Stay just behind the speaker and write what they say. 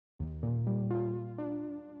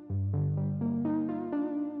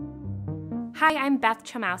Hi, I'm Beth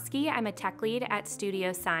Chelmowski. I'm a tech lead at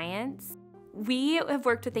Studio Science. We have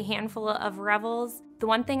worked with a handful of Revels. The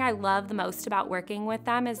one thing I love the most about working with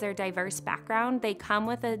them is their diverse background. They come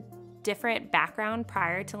with a different background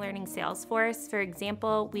prior to learning Salesforce. For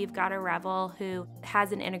example, we've got a Revel who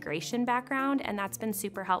has an integration background, and that's been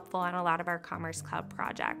super helpful on a lot of our Commerce Cloud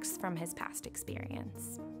projects from his past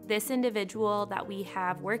experience. This individual that we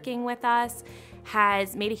have working with us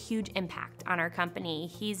has made a huge impact on our company.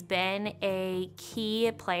 He's been a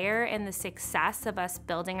key player in the success of us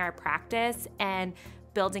building our practice and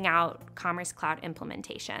building out Commerce Cloud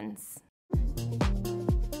implementations.